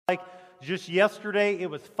Just yesterday, it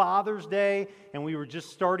was Father's Day, and we were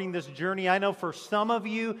just starting this journey. I know for some of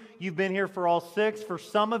you, you've been here for all 6. For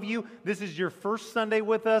some of you, this is your first Sunday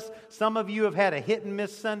with us. Some of you have had a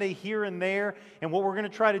hit-and-miss Sunday here and there. And what we're going to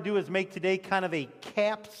try to do is make today kind of a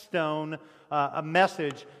capstone a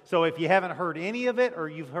message. So if you haven't heard any of it or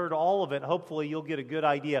you've heard all of it, hopefully you'll get a good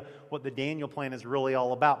idea what the Daniel Plan is really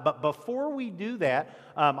all about. But before we do that,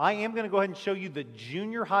 I am going to go ahead and show you the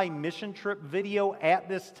junior high mission trip video at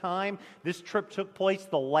this time. This trip took place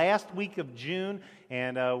the last week of June,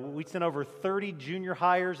 and we sent over 30 junior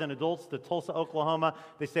hires and adults to Tulsa, Oklahoma.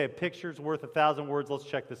 They say a picture's worth 1,000 words. Let's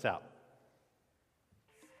check this out.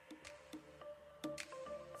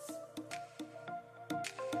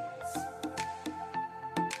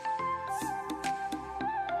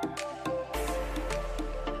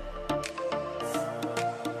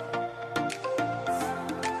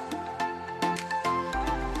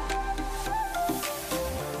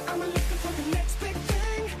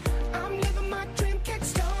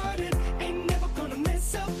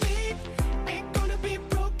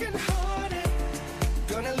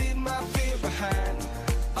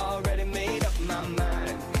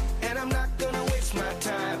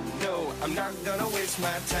 I'm not gonna waste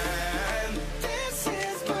my time. This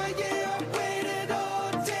is my year, I've waited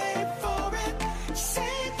all day for it.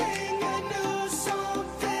 Singing a new song,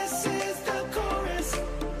 this is the chorus.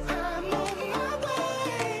 I'm on my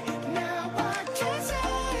way, now I can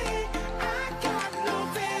say I got no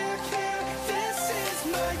fear here. This is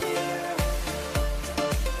my year.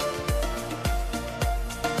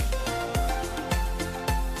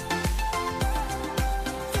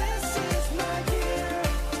 This is my year.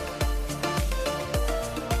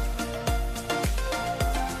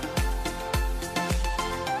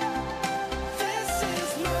 This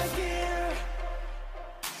is my year.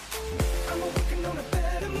 I'm working on a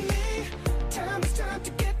better me. Time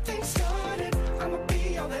to get things started. I'ma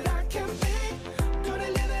be all that I can be. Gonna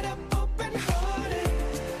live it up open hearted.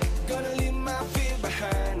 Gonna leave my fear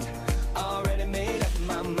behind. Already made up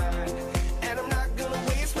my mind. And I'm not gonna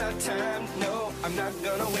waste my time. No, I'm not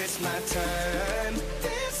gonna waste my time.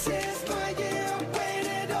 This is my year.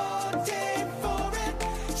 Waited all day for it.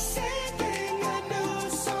 Singing a new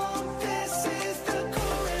song. This is the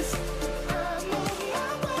chorus. I'm on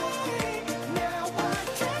my way. Now I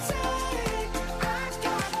can say I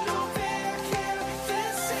got no fear here.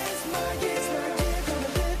 This is my year. Gonna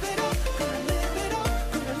live it up. Gonna live it up.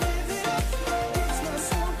 Gonna live it up. It's my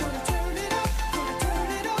song. Gonna turn it up. Gonna turn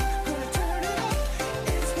it up. Gonna turn it up.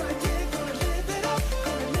 It's my year. Gonna live it up.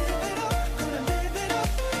 Gonna live it up. Gonna live it up.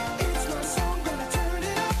 It's my song. Gonna turn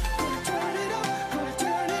it up. Gonna turn it up. Gonna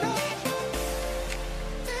turn it up.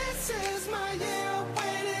 This is my year.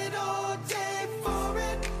 Waited all day for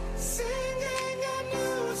it. Singing a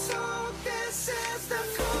new song. This is the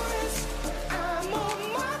chorus. I'm on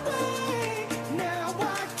my way. Now I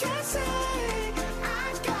can say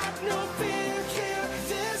I got no fear here.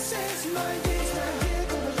 This is my year.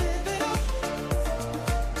 Gonna live it up.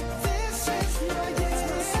 This is my year.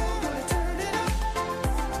 Gonna turn it up.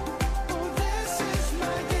 Oh, this is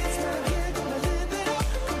my year. Gonna live it up.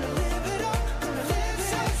 Gonna live it up. Gonna live it up. This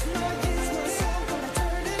is my year. Gonna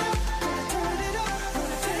turn it up. Gonna turn it up.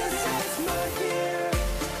 This is my year.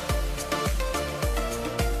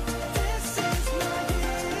 This is my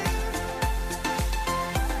year.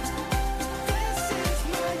 This is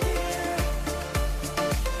my year.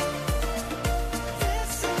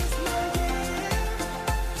 This is my year.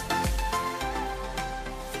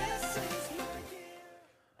 This is my year.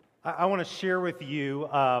 I want to share with you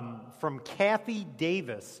from Kathy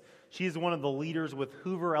Davis. She is one of the leaders with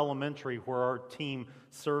Hoover Elementary, where our team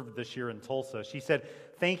served this year in Tulsa. She said,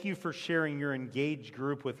 "Thank you for sharing your engaged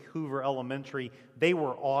group with Hoover Elementary. They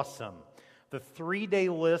were awesome. The 3-day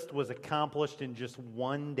list was accomplished in just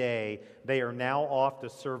 1 day. They are now off to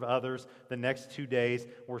serve others the next 2 days.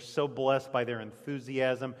 We're so blessed by their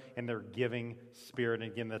enthusiasm and their giving spirit."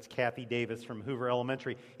 And again, that's Kathy Davis from Hoover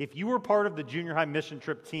Elementary. If you were part of the junior high mission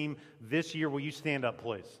trip team this year, will you stand up,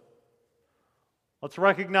 please? Let's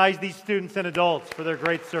recognize these students and adults for their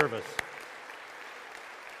great service.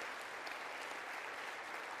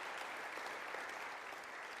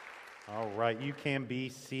 All right, you can be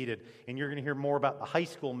seated. And you're going to hear more about the high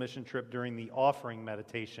school mission trip during the offering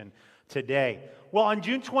meditation today. Well, on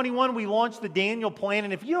June 21, we launched the Daniel Plan.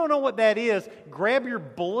 And if you don't know what that is, grab your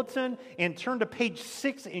bulletin and turn to page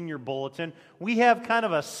 6 in your bulletin. We have kind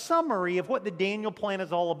of a summary of what the Daniel Plan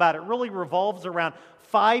is all about. It really revolves around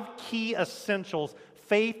 5 key essentials: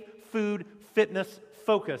 faith, food, fitness,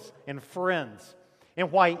 focus, and friends.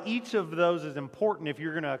 And why each of those is important if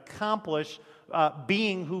you're going to accomplish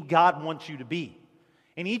being who God wants you to be.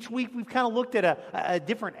 And each week we've kind of looked at a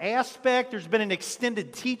different aspect. There's been an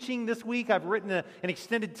extended teaching this week. I've written an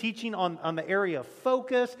extended teaching on the area of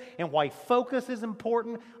focus and why focus is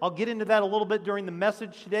important. I'll get into that a little bit during the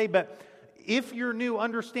message today. But if you're new,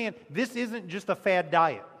 understand this isn't just a fad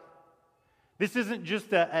diet. This isn't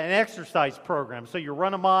just an exercise program, so you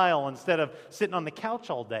run a mile instead of sitting on the couch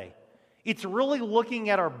all day. It's really looking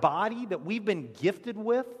at our body that we've been gifted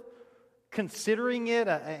with, considering it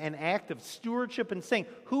an act of stewardship and saying,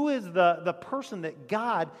 who is the person that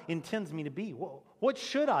God intends me to be? What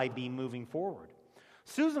should I be moving forward?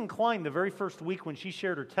 Susan Klein, the very first week when she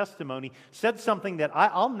shared her testimony, said something that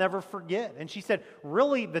I'll never forget. And she said,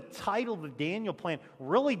 really, the title, the Daniel Plan,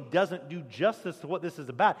 really doesn't do justice to what this is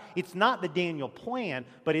about. It's not the Daniel Plan,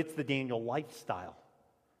 but it's the Daniel lifestyle.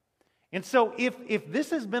 And so if this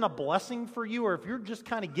has been a blessing for you, or if you're just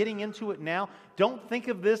kind of getting into it now, don't think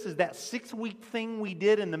of this as that 6-week thing we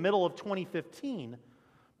did in the middle of 2015,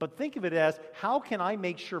 but think of it as, how can I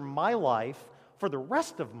make sure my life, for the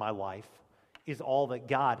rest of my life, is all that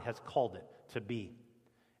God has called it to be?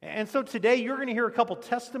 And so today you're going to hear a couple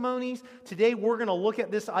testimonies. Today we're going to look at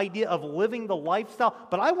this idea of living the lifestyle.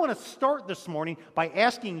 But I want to start this morning by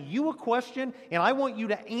asking you a question, and I want you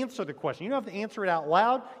to answer the question. You don't have to answer it out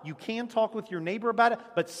loud. You can talk with your neighbor about it.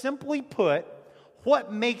 But simply put,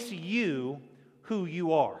 what makes you who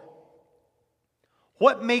you are?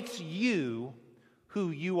 What makes you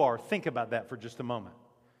who you are? Think about that for just a moment.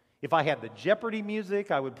 If I had the Jeopardy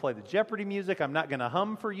music, I would play the Jeopardy music. I'm not going to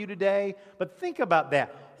hum for you today, but think about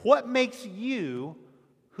that. What makes you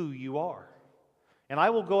who you are? And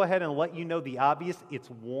I will go ahead and let you know the obvious.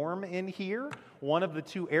 It's warm in here. One of the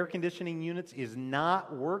 2 air conditioning units is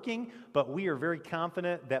not working, but we are very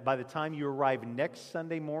confident that by the time you arrive next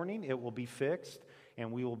Sunday morning, it will be fixed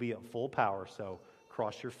and we will be at full power. So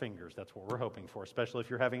cross your fingers. That's what we're hoping for, especially if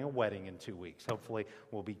you're having a wedding in 2 weeks. Hopefully,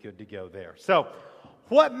 we'll be good to go there. So,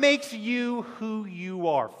 what makes you who you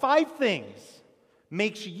are? 5 things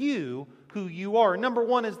makes you who you are. Number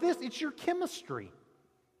 1 is this: it's your chemistry.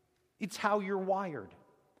 It's how you're wired.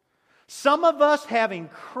 Some of us have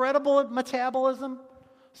incredible metabolism.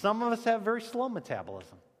 Some of us have very slow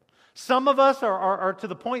metabolism. Some of us are to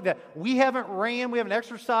the point that we haven't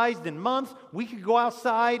exercised in months. We could go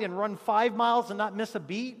outside and run 5 miles and not miss a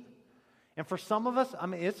beat. And for some of us,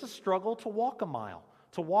 it's a struggle to walk a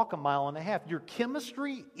mile and a half. Your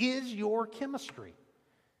chemistry is your chemistry.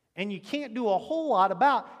 And you can't do a whole lot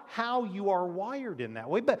about how you are wired in that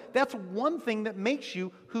way. But that's one thing that makes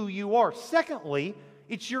you who you are. Secondly,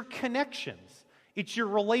 it's your connections. It's your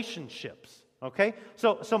relationships. Okay?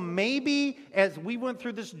 So maybe as we went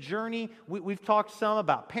through this journey, we've talked some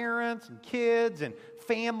about parents and kids and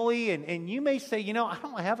family. And you may say, I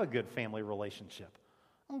don't have a good family relationship.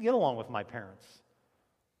 I don't get along with my parents.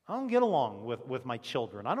 I don't get along with my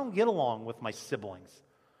children. I don't get along with my siblings.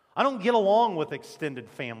 I don't get along with extended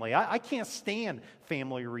family. I can't stand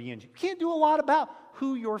family reunions. You can't do a lot about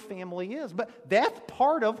who your family is, but that's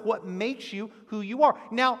part of what makes you who you are.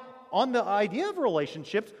 Now, on the idea of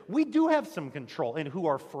relationships, we do have some control in who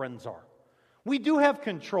our friends are. We do have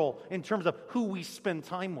control in terms of who we spend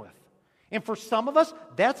time with. And for some of us,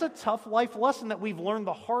 that's a tough life lesson that we've learned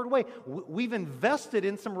the hard way. We've invested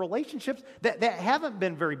in some relationships that haven't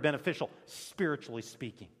been very beneficial, spiritually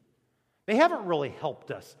speaking. They haven't really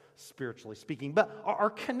helped us, spiritually speaking. But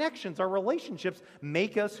our connections, our relationships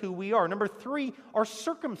make us who we are. Number 3, our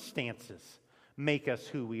circumstances make us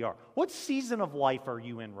who we are. What season of life are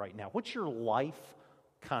you in right now? What's your life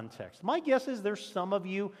context? My guess is there's some of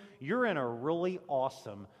you, you're in a really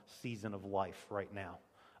awesome season of life right now.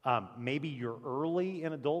 Maybe you're early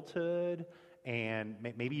in adulthood, and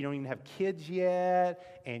maybe you don't even have kids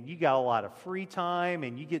yet, and you got a lot of free time,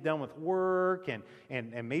 and you get done with work,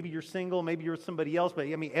 and maybe you're single, maybe you're with somebody else, but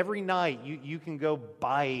every night you can go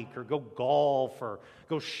bike or go golf or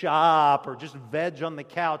go shop or just veg on the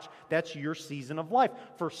couch. That's your season of life.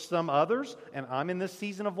 For some others, and I'm in this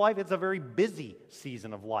season of life, it's a very busy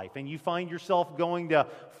season of life, and you find yourself going to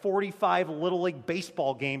 45 Little League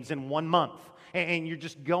baseball games in 1 month. And you're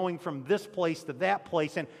just going from this place to that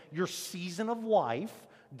place, and your season of life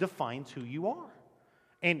defines who you are.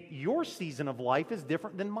 And your season of life is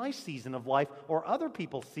different than my season of life or other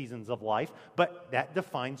people's seasons of life, but that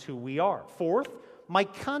defines who we are. 4th, my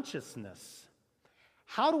consciousness.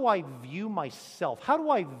 How do I view myself? How do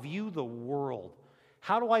I view the world?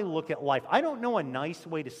 How do I look at life? I don't know a nice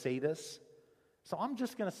way to say this, so I'm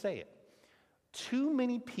just going to say it. Too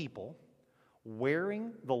many people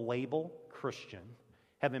wearing the label Christian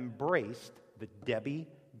have embraced the Debbie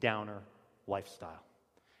Downer lifestyle.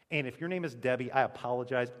 And if your name is Debbie, I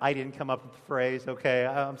apologize. I didn't come up with the phrase, okay?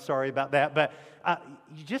 I'm sorry about that. But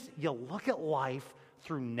you look at life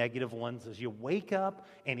through negative lenses. You wake up,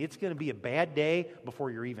 and it's going to be a bad day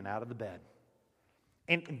before you're even out of the bed.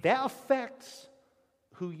 And that affects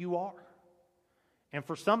who you are. And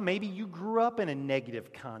for some, maybe you grew up in a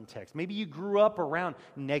negative context. Maybe you grew up around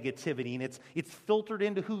negativity, and it's filtered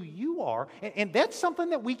into who you are. And that's something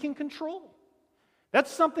that we can control. That's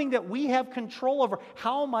something that we have control over.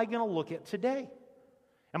 How am I going to look at today?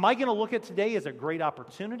 Am I going to look at today as a great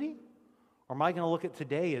opportunity? Or am I going to look at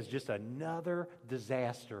today as just another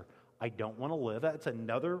disaster I don't want to live? That's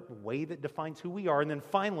another way that defines who we are. And then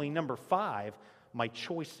finally, number 5, my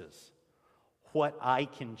choices. What I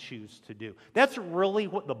can choose to do. That's really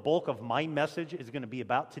what the bulk of my message is going to be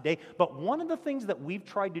about today. But one of the things that we've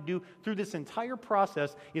tried to do through this entire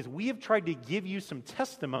process is we have tried to give you some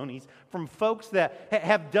testimonies from folks that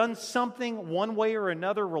have done something one way or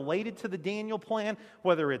another related to the Daniel Plan,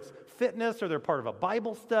 whether it's fitness or they're part of a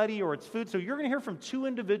Bible study or it's food. So you're going to hear from 2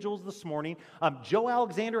 individuals this morning. Joe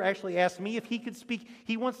Alexander actually asked me if he could speak.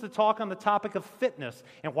 He wants to talk on the topic of fitness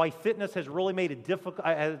and why fitness has really made a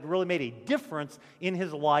difference in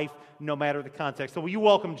his life, no matter the context. So will you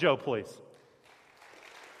welcome Joe, please?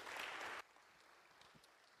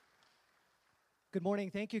 Good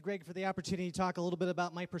morning. Thank you, Greg, for the opportunity to talk a little bit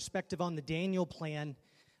about my perspective on the Daniel Plan.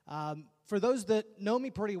 For those that know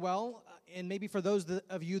me pretty well, and maybe for those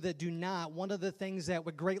of you that do not, one of the things that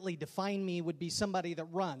would greatly define me would be somebody that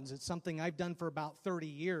runs. It's something I've done for about 30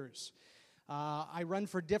 years. I run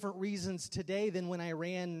for different reasons today than when I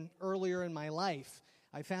ran earlier in my life.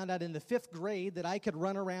 I found out in the 5th grade that I could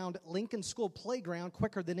run around Lincoln School playground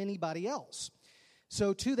quicker than anybody else.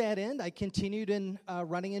 So to that end, I continued in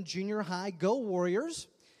running in junior high, Go Warriors.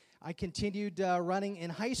 I continued running in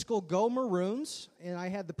high school, Go Maroons. And I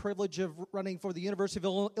had the privilege of running for the University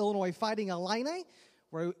of Illinois Fighting Illini,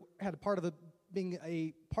 where I had being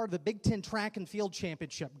a part of the Big Ten Track and Field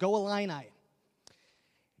Championship, Go Illini.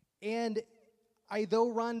 And I,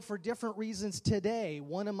 though, run for different reasons today.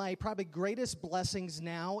 One of my probably greatest blessings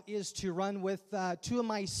now is to run with 2 of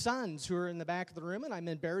my sons who are in the back of the room, and I'm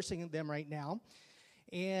embarrassing them right now.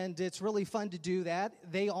 And it's really fun to do that.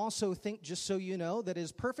 They also think, just so you know, that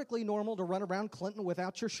it's perfectly normal to run around Clinton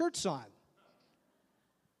without your shirts on.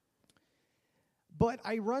 But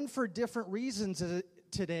I run for different reasons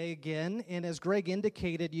today again, and as Greg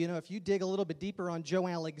indicated, you know, if you dig a little bit deeper on Joe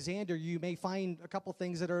Alexander, you may find a couple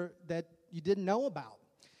things that you didn't know about.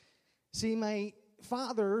 See, my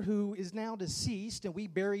father, who is now deceased, and we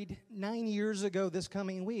buried 9 years ago this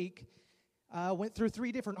coming week, went through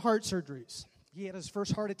 3 different heart surgeries. He had his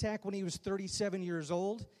first heart attack when he was 37 years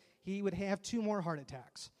old. He would have 2 more heart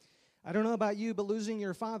attacks. I don't know about you, but losing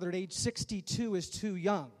your father at age 62 is too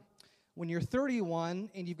young. When you're 31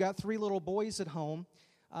 and you've got 3 little boys at home,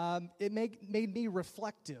 it made me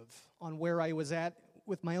reflective on where I was at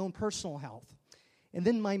with my own personal health. And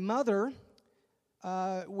then my mother,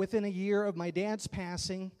 within a year of my dad's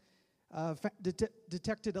passing,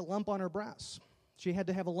 detected a lump on her breast. She had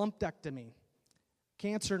to have a lumpectomy,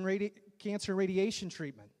 cancer and radiation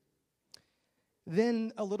treatment.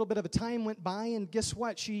 Then a little bit of a time went by, and guess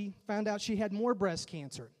what? She found out she had more breast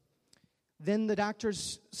cancer. Then the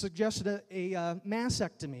doctors suggested a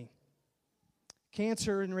mastectomy,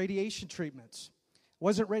 cancer and radiation treatments.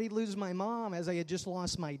 Wasn't ready to lose my mom as I had just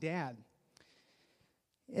lost my dad.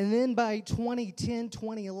 And then by 2010,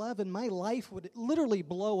 2011, my life would literally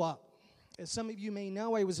blow up. As some of you may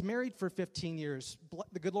know, I was married for 15 years.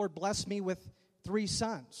 The good Lord blessed me with 3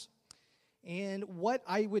 sons. And what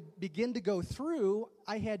I would begin to go through,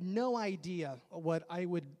 I had no idea what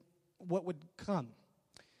would come.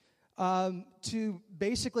 To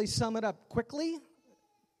basically sum it up quickly,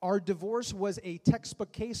 our divorce was a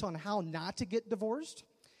textbook case on how not to get divorced.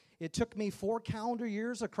 It took me 4 calendar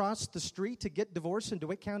years across the street to get divorced in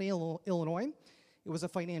DeWitt County, Illinois. It was a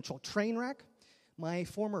financial train wreck. My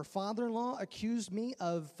former father-in-law accused me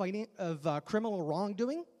of criminal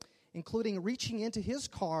wrongdoing, including reaching into his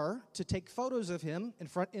car to take photos of him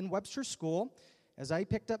in Webster School as I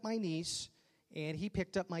picked up my niece and he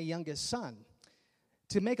picked up my youngest son.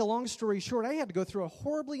 To make a long story short, I had to go through a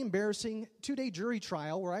horribly embarrassing 2-day jury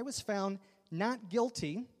trial where I was found not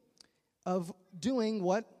guilty of doing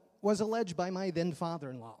what was alleged by my then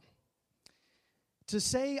father-in-law. To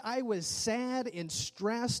say I was sad and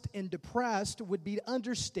stressed and depressed would be to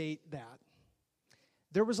understate that.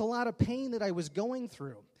 There was a lot of pain that I was going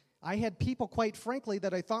through. I had people, quite frankly,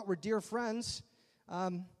 that I thought were dear friends,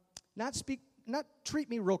 not treat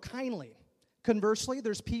me real kindly. Conversely,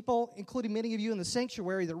 there's people, including many of you in the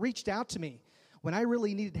sanctuary, that reached out to me when I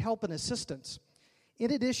really needed help and assistance. in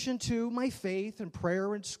addition to my faith and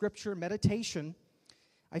prayer and scripture meditation,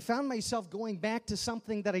 I found myself going back to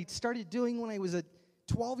something that I started doing when I was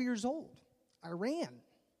 12 years old. I ran.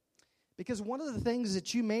 Because one of the things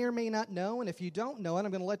that you may or may not know, and if you don't know it, I'm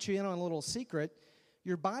going to let you in on a little secret,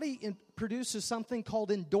 your body produces something called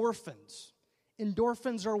endorphins.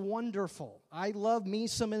 Endorphins are wonderful. I love me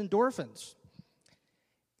some endorphins.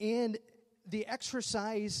 And the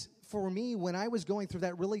exercise for me when I was going through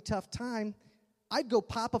that really tough time, I'd go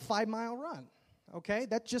pop a 5-mile run, okay?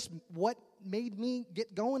 That's just what made me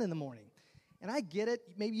get going in the morning. And I get it.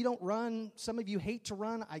 Maybe you don't run. Some of you hate to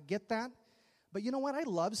run. I get that. But you know what? I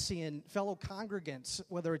love seeing fellow congregants,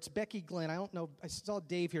 whether it's Becky Glenn. I don't know. I saw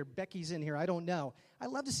Dave here. Becky's in here. I don't know. I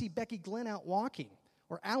love to see Becky Glenn out walking.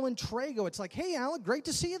 Or Alan Trago. It's like, hey, Alan, great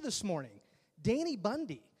to see you this morning. Danny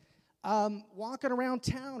Bundy walking around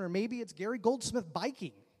town. Or maybe it's Gary Goldsmith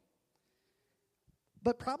biking.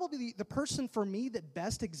 But probably the person for me that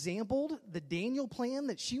best exampled the Daniel plan,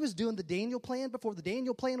 that she was doing the Daniel plan before the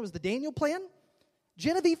Daniel plan was the Daniel plan,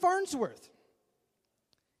 Genevieve Farnsworth.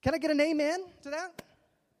 Can I get an amen to that?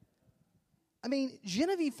 I mean,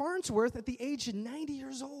 Genevieve Farnsworth at the age of 90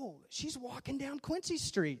 years old, she's walking down Quincy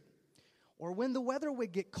Street. Or when the weather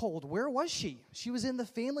would get cold, where was she? She was in the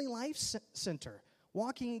Family Life Center,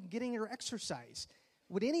 walking and getting her exercise.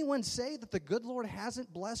 Would anyone say that the good Lord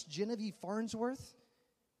hasn't blessed Genevieve Farnsworth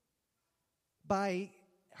by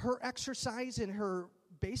her exercise and her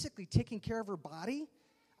basically taking care of her body?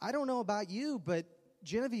 I don't know about you, but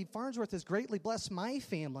Genevieve Farnsworth has greatly blessed my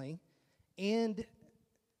family and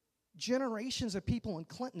generations of people in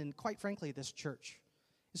Clinton and, quite frankly, this church.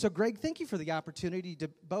 So, Greg, thank you for the opportunity to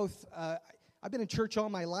both. I've been in church all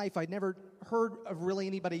my life. I'd never heard of really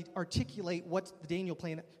anybody articulate what the Daniel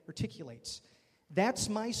plan articulates. That's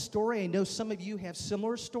my story. I know some of you have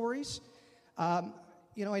similar stories. I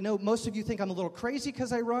know most of you think I'm a little crazy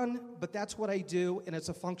because I run, but that's what I do, and it's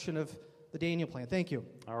a function of the Daniel plan. Thank you.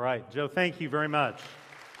 All right, Joe, thank you very much.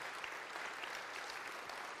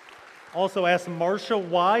 Also asked Marcia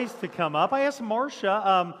Wise to come up. I asked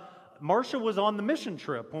Marcia. Marcia was on the mission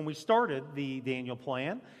trip when we started the Daniel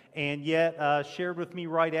plan, and yet shared with me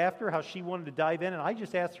right after how she wanted to dive in, and I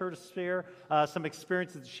just asked her to share some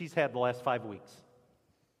experiences that she's had the last 5 weeks.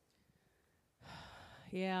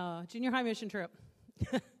 Yeah, junior high mission trip.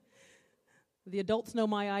 The adults know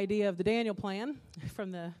my idea of the Daniel plan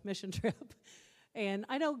from the mission trip. And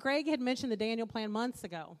I know Greg had mentioned the Daniel plan months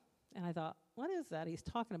ago. And I thought, what is that he's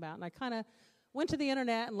talking about? And I kind of went to the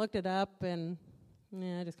internet and looked it up. And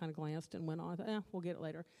I just kind of glanced and went on. I thought, we'll get it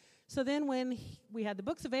later. So then when we had the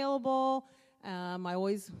books available, I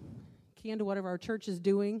always key into whatever our church is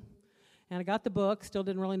doing. And I got the book. Still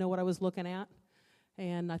didn't really know what I was looking at.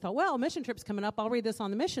 And I thought, well, mission trip's coming up. I'll read this on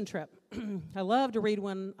the mission trip. I love to read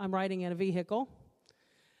when I'm riding in a vehicle.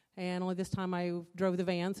 And only this time I drove the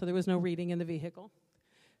van, so there was no reading in the vehicle.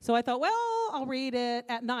 So I thought, well, I'll read it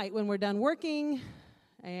at night when we're done working.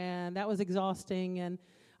 And that was exhausting. And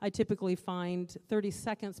I typically find 30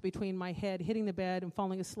 seconds between my head hitting the bed and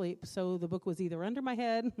falling asleep. So the book was either under my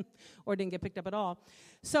head or didn't get picked up at all.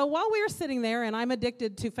 So while we were sitting there, and I'm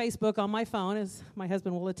addicted to Facebook on my phone, as my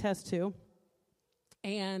husband will attest to,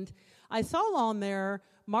 and I saw on there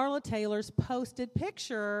Marla Taylor's posted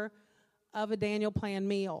picture of a Daniel plan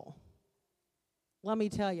meal. Let me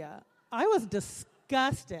tell you, I was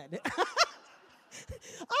disgusted. I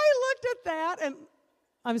looked at that, and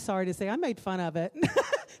I'm sorry to say, I made fun of it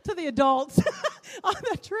to the adults on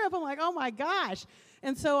the trip. I'm like, oh my gosh.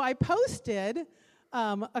 And so I posted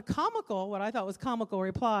a comical, what I thought was comical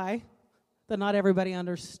reply, that not everybody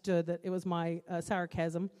understood that it was my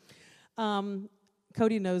sarcasm.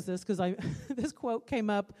 Cody knows this because this quote came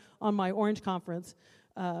up on my Orange Conference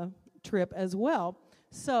trip as well.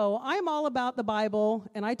 So I'm all about the Bible,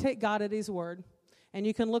 and I take God at His word. And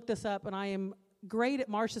you can look this up, and I am great at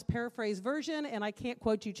Marcia's paraphrase version, and I can't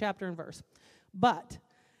quote you chapter and verse. But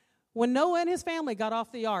when Noah and his family got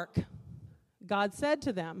off the ark, God said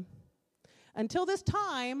to them, "Until this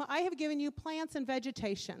time, I have given you plants and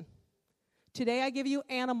vegetation. Today I give you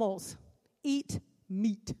animals. Eat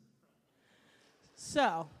meat."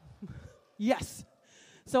 So, yes.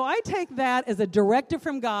 So I take that as a directive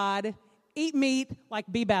from God. Eat meat, like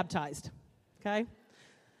be baptized. Okay?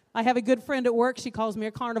 I have a good friend at work. She calls me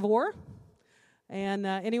a carnivore. And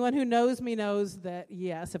anyone who knows me knows that,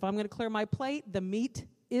 yes, if I'm going to clear my plate, the meat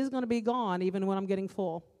is going to be gone even when I'm getting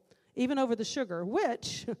full. Even over the sugar,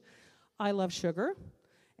 which I love sugar,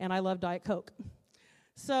 and I love Diet Coke.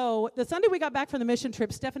 So the Sunday we got back from the mission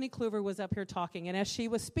trip, Stephanie Kluver was up here talking, and as she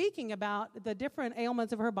was speaking about the different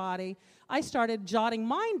ailments of her body, I started jotting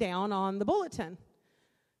mine down on the bulletin.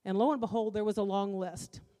 And lo and behold, there was a long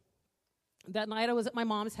list. That night I was at my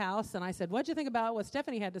mom's house, and I said, "What'd you think about what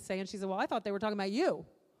Stephanie had to say?" And she said, "Well, I thought they were talking about you."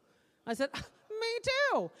 I said, "Me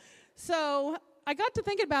too." So I got to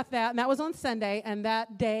thinking about that, and that was on Sunday, and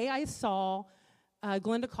that day I saw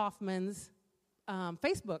Glenda Kaufman's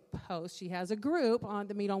Facebook post. She has a group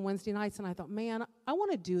to meet on Wednesday nights, and I thought, man, I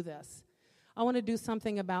want to do this. I want to do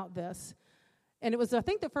something about this. And it was, I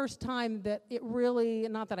think, the first time that it really,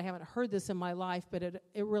 not that I haven't heard this in my life, but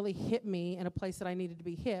it really hit me in a place that I needed to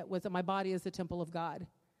be hit, was that my body is the temple of God.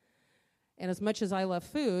 And as much as I love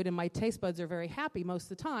food, and my taste buds are very happy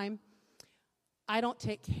most of the time, I don't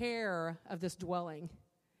take care of this dwelling.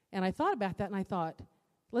 And I thought about that, and I thought,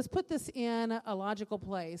 let's put this in a logical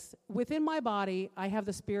place. Within my body, I have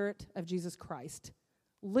the Spirit of Jesus Christ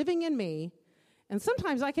living in me, and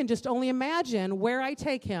sometimes I can just only imagine where I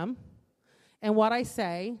take him, and what I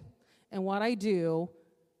say, and what I do,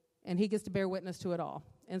 and he gets to bear witness to it all.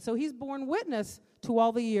 And so he's borne witness to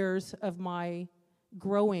all the years of my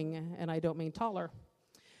growing, and I don't mean taller.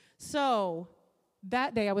 So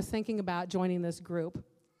that day I was thinking about joining this group,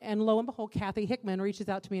 and lo and behold, Kathy Hickman reaches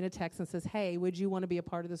out to me in a text and says, "Hey, would you want to be a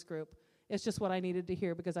part of this group?" It's just what I needed to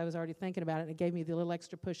hear because I was already thinking about it, and it gave me the little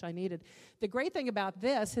extra push I needed. The great thing about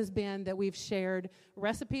this has been that we've shared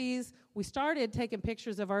recipes. We started taking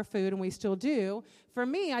pictures of our food, and we still do. For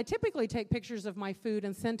me, I typically take pictures of my food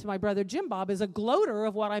and send to my brother Jim Bob as a gloater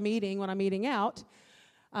of what I'm eating when I'm eating out,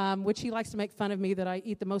 which he likes to make fun of me that I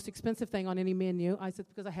eat the most expensive thing on any menu. I said,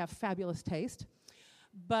 because I have fabulous taste.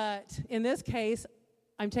 But in this case,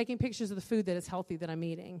 I'm taking pictures of the food that is healthy that I'm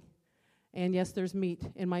eating. And yes, there's meat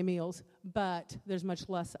in my meals, but there's much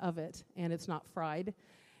less of it, and it's not fried.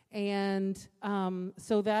 And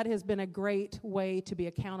so that has been a great way to be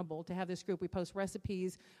accountable, to have this group. We post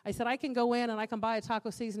recipes. I said I can go in and I can buy a taco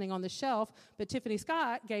seasoning on the shelf, but Tiffany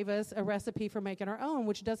Scott gave us a recipe for making our own,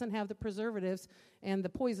 which doesn't have the preservatives and the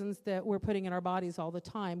poisons that we're putting in our bodies all the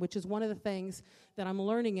time, which is one of the things that I'm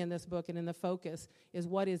learning in this book and in the focus, is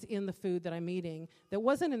what is in the food that I'm eating that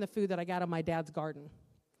wasn't in the food that I got on my dad's garden.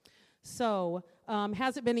 So,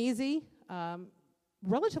 has it been easy?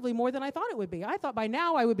 Relatively more than I thought it would be. I thought by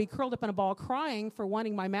now I would be curled up in a ball crying for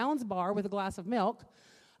wanting my Mounds bar with a glass of milk,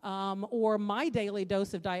 or my daily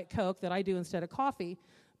dose of Diet Coke that I do instead of coffee,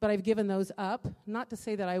 but I've given those up. Not to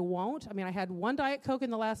say that I won't. I mean, I had one Diet Coke in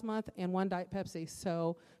the last month and one Diet Pepsi,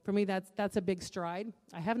 so for me that's a big stride.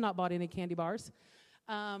 I have not bought any candy bars,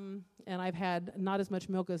 and I've had not as much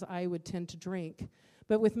milk as I would tend to drink.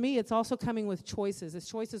 But with me, it's also coming with choices. It's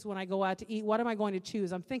choices when I go out to eat. What am I going to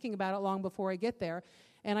choose? I'm thinking about it long before I get there.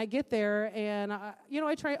 And I get there, and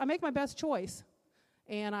I make my best choice.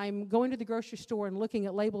 And I'm going to the grocery store and looking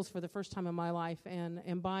at labels for the first time in my life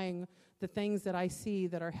and buying the things that I see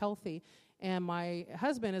that are healthy. And my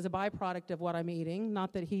husband is a byproduct of what I'm eating.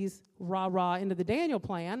 Not that he's rah-rah into the Daniel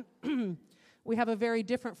plan. We have a very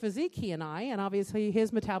different physique, he and I, and obviously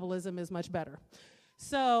his metabolism is much better.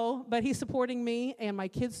 So, but he's supporting me, and my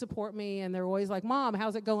kids support me, and they're always like, "Mom,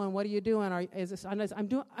 how's it going? What are you doing?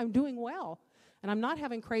 I'm doing well, and I'm not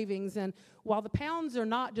having cravings." And while the pounds are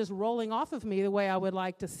not just rolling off of me the way I would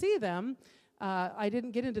like to see them, I didn't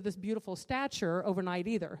get into this beautiful stature overnight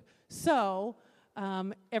either. So,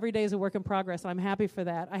 every day is a work in progress. I'm happy for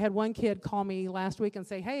that. I had one kid call me last week and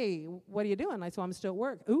say, "Hey, what are you doing?" I said, "I'm still at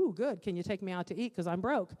work." "Ooh, good. Can you take me out to eat because I'm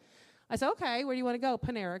broke?" I said, "Okay, where do you want to go?"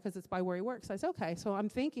 "Panera," because it's by where he works. I said, "Okay." So I'm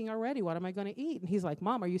thinking already, what am I going to eat? And he's like,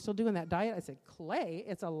 "Mom, are you still doing that diet?" I said, "Clay,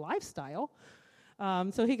 it's a lifestyle."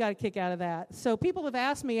 So he got a kick out of that. So people have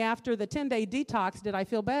asked me after the 10-day detox, did I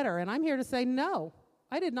feel better? And I'm here to say, no,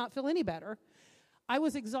 I did not feel any better. I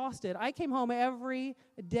was exhausted. I came home every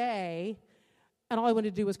day, and all I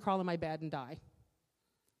wanted to do was crawl in my bed and die.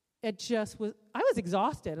 I was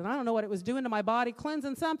exhausted, and I don't know what it was doing to my body,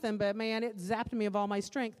 cleansing something, but man, it zapped me of all my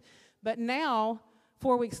strength. But now,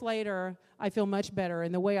 4 weeks later, I feel much better.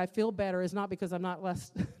 And the way I feel better is not because I'm not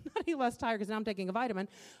any less tired because now I'm taking a vitamin,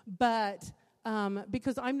 but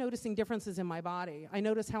because I'm noticing differences in my body. I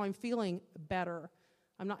notice how I'm feeling better.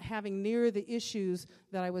 I'm not having near the issues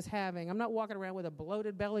that I was having. I'm not walking around with a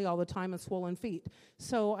bloated belly all the time and swollen feet.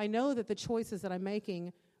 So I know that the choices that I'm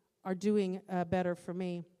making are doing better for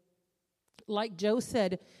me. Like Joe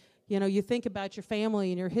said, you think about your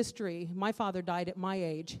family and your history. My father died at my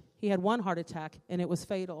age. He had one heart attack, and it was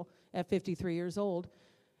fatal at 53 years old.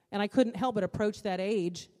 And I couldn't help but approach that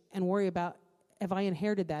age and worry about, have I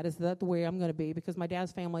inherited that? Is that the way I'm going to be? Because my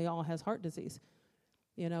dad's family all has heart disease.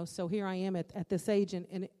 So here I am at this age,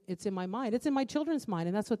 and it's in my mind. It's in my children's mind,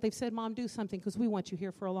 and that's what they've said, "Mom, do something because we want you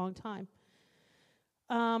here for a long time."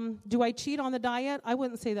 Do I cheat on the diet? I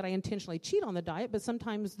wouldn't say that I intentionally cheat on the diet, but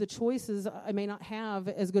sometimes the choices, I may not have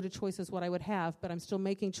as good a choice as what I would have, but I'm still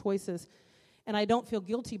making choices. And I don't feel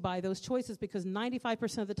guilty by those choices because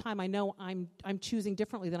 95% of the time I know I'm choosing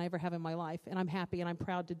differently than I ever have in my life, and I'm happy and I'm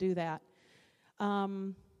proud to do that.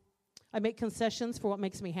 I make concessions for what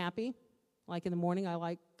makes me happy. Like in the morning, I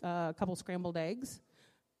like a couple scrambled eggs.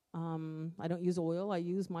 I don't use oil. I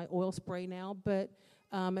use my oil spray now. But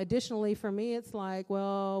additionally, for me, it's like,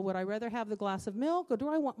 well, would I rather have the glass of milk or do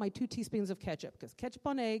I want my 2 teaspoons of ketchup? Because ketchup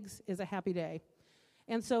on eggs is a happy day.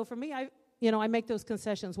 And so for me, I make those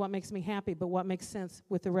concessions, what makes me happy, but what makes sense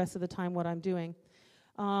with the rest of the time what I'm doing.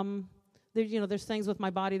 There's things with my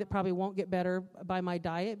body that probably won't get better by my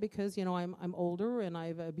diet because, I'm older and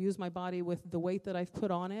I've abused my body with the weight that I've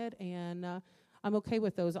put on it, and I'm okay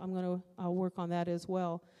with those. I'll work on that as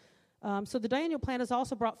well. So the Daniel Plan has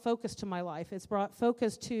also brought focus to my life. It's brought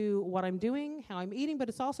focus to what I'm doing, how I'm eating, but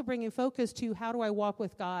it's also bringing focus to how do I walk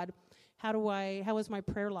with God. How is my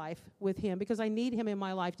prayer life with Him? Because I need Him in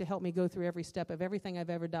my life to help me go through every step of everything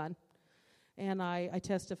I've ever done. And I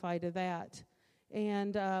testify to that.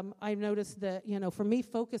 And I've noticed that, for me,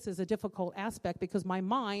 focus is a difficult aspect because my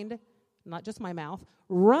mind, not just my mouth,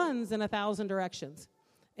 runs in 1,000 directions.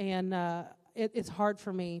 And it's hard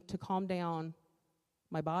for me to calm down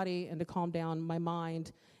my body and to calm down my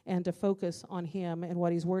mind and to focus on Him and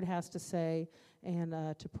what His Word has to say and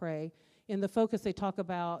to pray. In the focus, they talk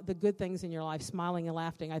about the good things in your life, smiling and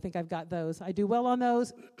laughing. I think I've got those. I do well on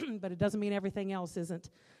those, but it doesn't mean everything else isn't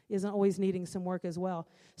always needing some work as well.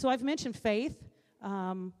 So I've mentioned faith.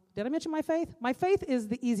 Did I mention my faith? My faith is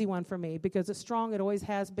the easy one for me because it's strong. It always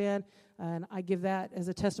has been, and I give that as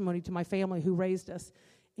a testimony to my family who raised us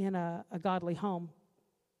in a godly home.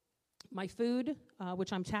 My food,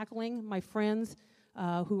 which I'm tackling, my friends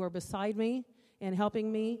who are beside me and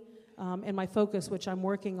helping me, and my focus, which I'm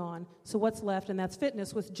working on. So what's left, and that's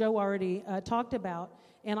fitness, which Joe already talked about.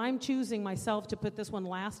 And I'm choosing myself to put this one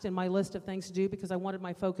last in my list of things to do because I wanted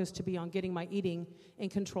my focus to be on getting my eating in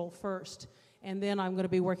control first. And then I'm going to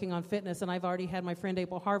be working on fitness. And I've already had my friend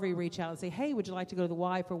April Harvey reach out and say, hey, would you like to go to the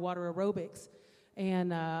Y for water aerobics?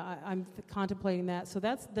 And I'm contemplating that. So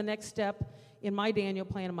that's the next step in my Daniel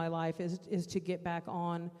Plan in my life is to get back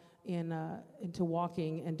on into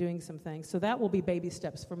walking and doing some things. So that will be baby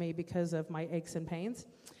steps for me because of my aches and pains.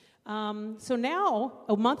 So now,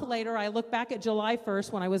 a month later, I look back at July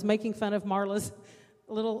 1st when I was making fun of Marla's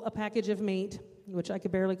a package of meat, which I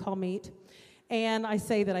could barely call meat, and I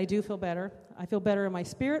say that I do feel better. I feel better in my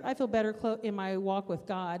spirit. I feel better in my walk with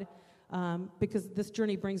God because this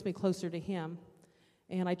journey brings me closer to Him,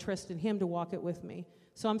 and I trust in Him to walk it with me.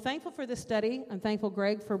 So I'm thankful for this study. I'm thankful,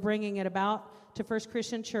 Greg, for bringing it about to First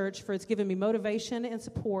Christian Church, for it's given me motivation and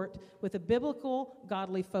support with a biblical,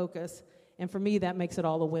 godly focus. And for me, that makes it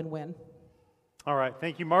all a win-win. All right.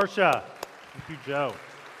 Thank you, Marcia. Thank you, Joe.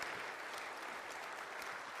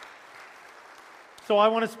 So I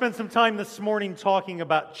want to spend some time this morning talking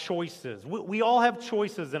about choices. We all have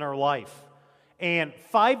choices in our life. And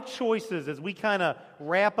 5 choices as we kind of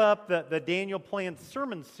wrap up the Daniel Plan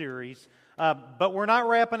sermon series. But we're not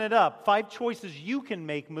wrapping it up. 5 choices you can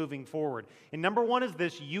make moving forward. And number 1 is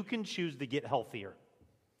this: you can choose to get healthier.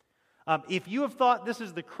 If you have thought this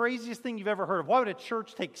is the craziest thing you've ever heard of, why would a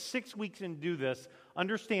church take 6 weeks and do this?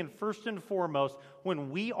 Understand, first and foremost,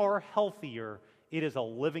 when we are healthier, it is a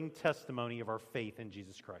living testimony of our faith in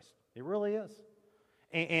Jesus Christ. It really is.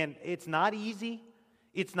 And it's not easy.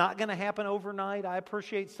 It's not going to happen overnight. I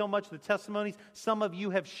appreciate so much the testimonies some of you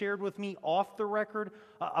have shared with me off the record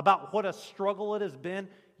about what a struggle it has been.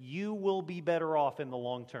 You will be better off in the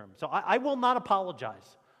long term. So I will not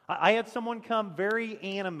apologize. I had someone come very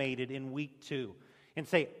animated in week 2 and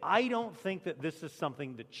say, I don't think that this is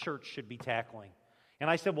something the church should be tackling. And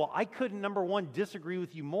I said, well, I couldn't, number 1, disagree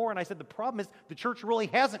with you more. And I said, the problem is the church really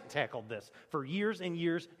hasn't tackled this for years and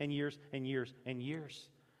years and years and years and years.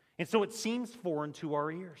 And so it seems foreign to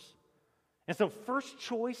our ears. And so first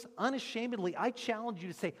choice, unashamedly, I challenge you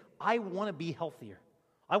to say, I want to be healthier.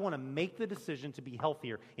 I want to make the decision to be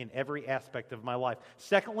healthier in every aspect of my life.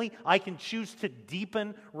 Secondly, I can choose to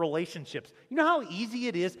deepen relationships. You know how easy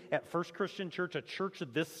it is at First Christian Church, a church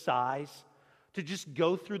of this size, to just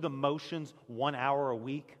go through the motions 1 hour a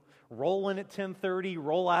week? Roll in at 10:30,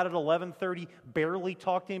 roll out at 11:30, barely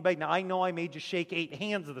talk to anybody. Now, I know I made you shake 8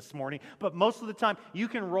 hands this morning, but most of the time, you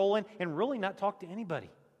can roll in and really not talk to anybody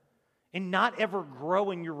and not ever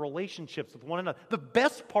grow in your relationships with one another. The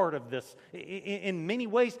best part of this, in many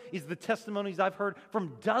ways, is the testimonies I've heard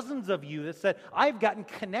from dozens of you that said, I've gotten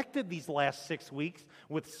connected these last 6 weeks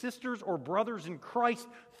with sisters or brothers in Christ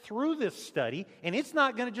through this study, and it's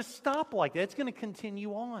not going to just stop like that. It's going to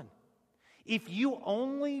continue on. If you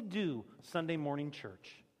only do Sunday morning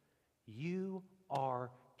church, you are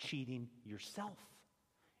cheating yourself.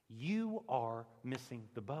 You are missing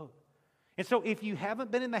the boat. And so if you haven't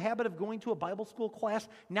been in the habit of going to a Bible school class,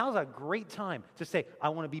 now's a great time to say, I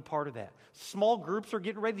want to be part of that. Small groups are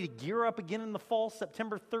getting ready to gear up again in the fall.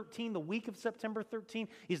 September 13, the week of September 13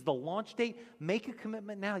 is the launch date. Make a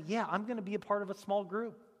commitment now. Yeah, I'm going to be a part of a small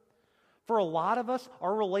group. For a lot of us,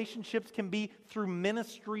 our relationships can be through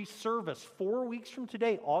ministry service. 4 weeks from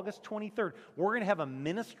today, August 23rd, we're going to have a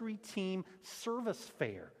ministry team service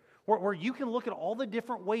fair where you can look at all the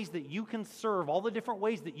different ways that you can serve, all the different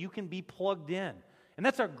ways that you can be plugged in. And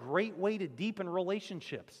that's a great way to deepen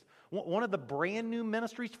relationships. One of the brand new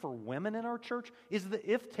ministries for women in our church is the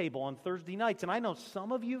If Table on Thursday nights. And I know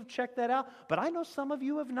some of you have checked that out, but I know some of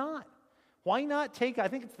you have not. Why not take, I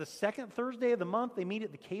think it's the second Thursday of the month, they meet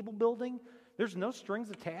at the Cable Building. There's no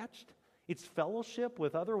strings attached. It's fellowship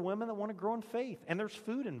with other women that want to grow in faith. And there's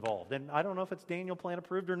food involved. And I don't know if it's Daniel Plan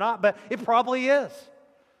approved or not, but it probably is.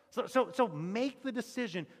 So make the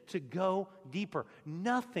decision to go deeper.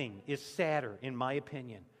 Nothing is sadder, in my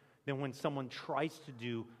opinion, than when someone tries to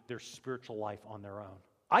do their spiritual life on their own.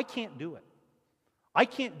 I can't do it. I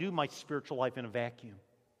can't do my spiritual life in a vacuum.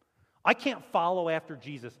 I can't follow after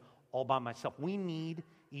Jesus all by myself. We need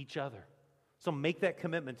each other. So make that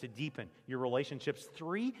commitment to deepen your relationships.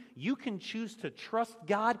 3, you can choose to trust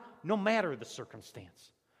God no matter the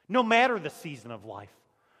circumstance, no matter the season of life,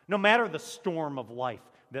 no matter the storm of life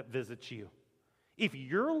that visits you. If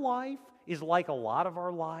your life is like a lot of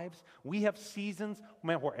our lives, we have seasons,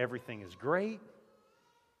 man, where everything is great,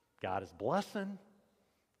 God is blessing,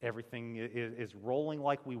 everything is rolling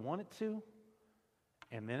like we want it to,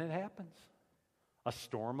 and then it happens. A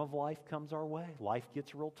storm of life comes our way. Life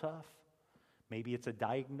gets real tough. Maybe it's a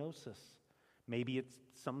diagnosis. Maybe it's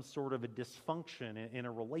some sort of a dysfunction in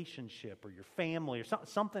a relationship or your family or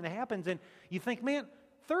something happens, and you think, man,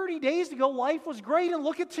 30 days ago, life was great, and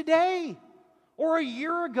look at today. Or a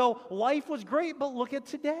year ago, life was great, but look at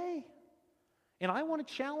today. And I want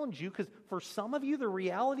to challenge you, because for some of you, the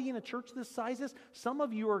reality in a church this size is, some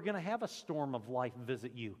of you are going to have a storm of life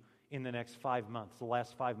visit you in the next 5 months, the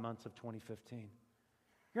last 5 months of 2015.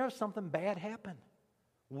 You're going to have something bad happen.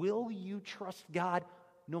 Will you trust God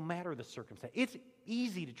no matter the circumstance? It's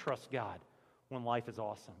easy to trust God when life is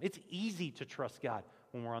awesome. It's easy to trust God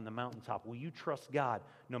when we're on the mountaintop. Will you trust God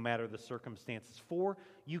no matter the circumstances? 4,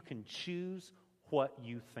 you can choose what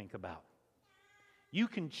you think about. You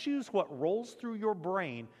can choose what rolls through your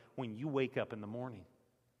brain when you wake up in the morning.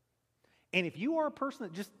 And if you are a person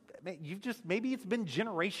that maybe it's been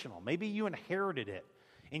generational, maybe you inherited it,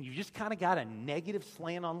 and you just kind of got a negative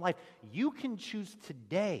slant on life, you can choose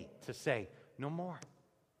today to say, no more.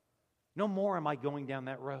 No more am I going down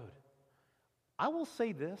that road. I will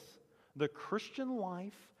say this, the Christian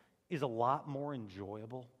life is a lot more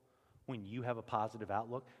enjoyable when you have a positive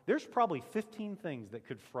outlook. There's probably 15 things that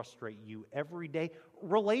could frustrate you every day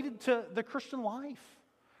related to the Christian life,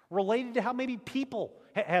 related to how maybe people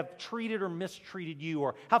have treated or mistreated you,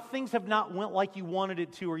 or how things have not went like you wanted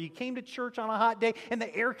it to, or you came to church on a hot day and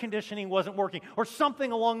the air conditioning wasn't working, or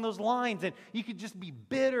something along those lines, and you could just be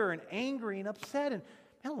bitter and angry and upset, and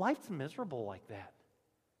man, life's miserable like that.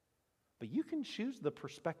 But you can choose the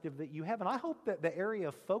perspective that you have. And I hope that the area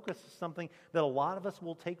of focus is something that a lot of us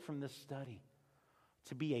will take from this study,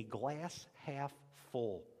 to be a glass half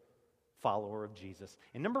full follower of Jesus.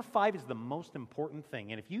 And number 5 is the most important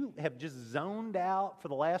thing. And if you have just zoned out for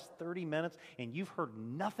the last 30 minutes and you've heard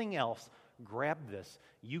nothing else, grab this.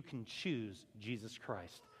 You can choose Jesus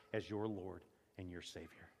Christ as your Lord and your Savior.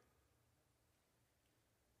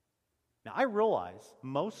 Now, I realize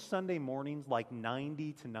most Sunday mornings, like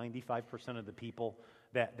 90 to 95% of the people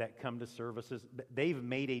that come to services, they've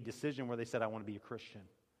made a decision where they said, I want to be a Christian.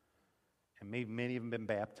 And maybe many of them have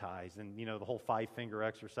been baptized. And, you know, the whole 5-finger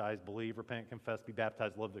exercise, believe, repent, confess, be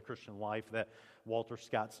baptized, live the Christian life that Walter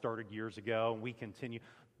Scott started years ago, and we continue.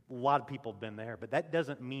 A lot of people have been there, but that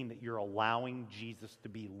doesn't mean that you're allowing Jesus to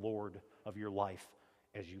be Lord of your life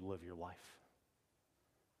as you live your life.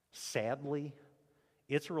 Sadly,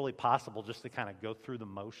 it's really possible just to kind of go through the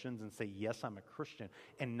motions and say, yes, I'm a Christian,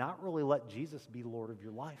 and not really let Jesus be Lord of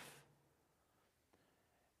your life.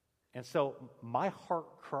 And so my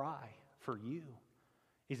heart cry for you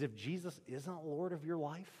is, if Jesus isn't Lord of your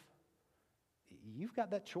life, you've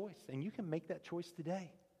got that choice, and you can make that choice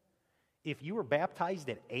today. If you were baptized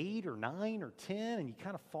at 8 or 9 or 10 and you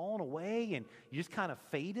kind of fallen away and you just kind of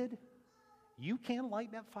faded, you can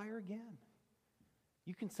light that fire again.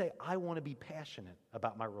 You can say, I want to be passionate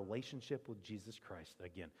about my relationship with Jesus Christ.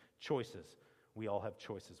 Again, choices. We all have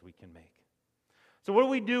choices we can make. So what do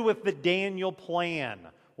we do with the Daniel plan?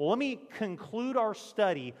 Well, let me conclude our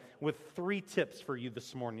study with 3 tips for you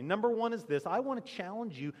this morning. Number 1 is this. I want to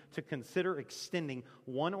challenge you to consider extending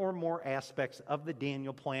one or more aspects of the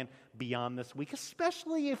Daniel plan beyond this week,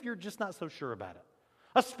 especially if you're just not so sure about it.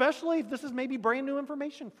 Especially if this is maybe brand new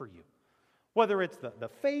information for you. Whether it's the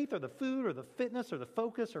faith or the food or the fitness or the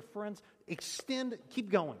focus or friends, keep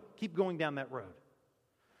going down that road.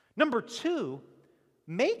 Number 2,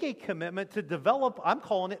 make a commitment to develop, I'm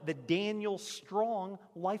calling it the Daniel Strong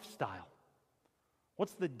lifestyle.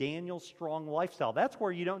 What's the Daniel Strong lifestyle? That's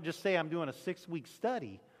where you don't just say, I'm doing a 6-week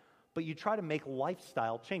study, but you try to make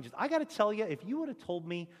lifestyle changes. I got to tell you, if you would have told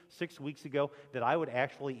me 6 weeks ago that I would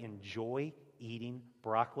actually enjoy eating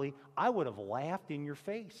broccoli, I would have laughed in your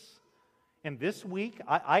face. And this week,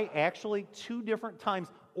 I actually 2 different times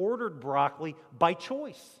ordered broccoli by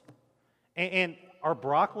choice. And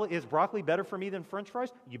is broccoli better for me than French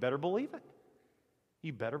fries? You better believe it.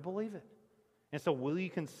 You better believe it. And so will you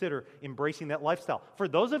consider embracing that lifestyle? For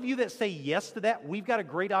those of you that say yes to that, we've got a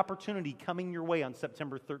great opportunity coming your way on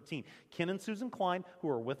September 13th. Ken and Susan Klein, who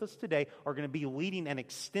are with us today, are going to be leading an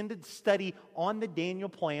extended study on the Daniel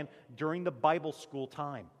plan during the Bible school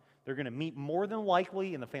time. They're going to meet more than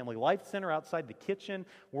likely in the Family Life Center outside the kitchen.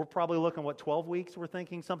 We're probably looking, 12 weeks? We're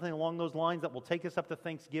thinking something along those lines that will take us up to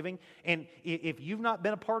Thanksgiving. And if you've not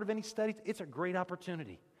been a part of any studies, it's a great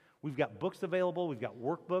opportunity. We've got books available. We've got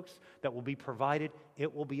workbooks that will be provided.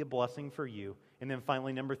 It will be a blessing for you. And then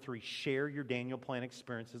finally, number 3, share your Daniel plan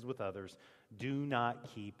experiences with others. Do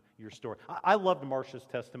not keep your story. I loved Marcia's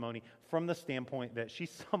testimony from the standpoint that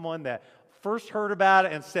she's someone that first heard about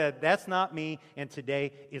it and said, that's not me, and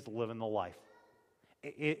today is living the life.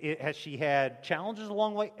 Has she had challenges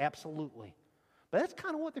along the way? Absolutely. But that's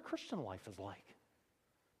kind of what the Christian life is like.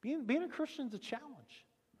 Being a Christian is a challenge.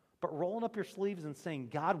 But rolling up your sleeves and saying,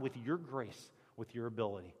 God, with your grace, with your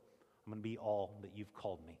ability, I'm going to be all that you've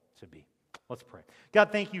called me to be. Let's pray.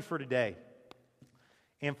 God, thank you for today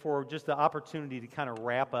and for just the opportunity to kind of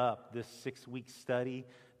wrap up this 6-week study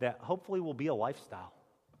that hopefully will be a lifestyle.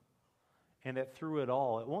 And that through it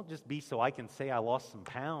all, it won't just be so I can say I lost some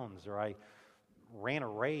pounds or I ran a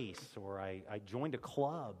race or I joined a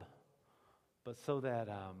club, but so that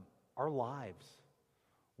our lives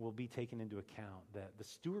will be taken into account, that the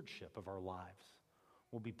stewardship of our lives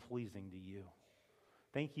will be pleasing to you.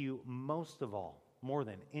 Thank you most of all, more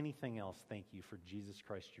than anything else, thank you for Jesus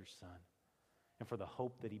Christ, your Son, and for the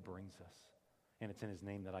hope that he brings us. And it's in his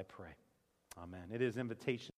name that I pray. Amen. It is invitation.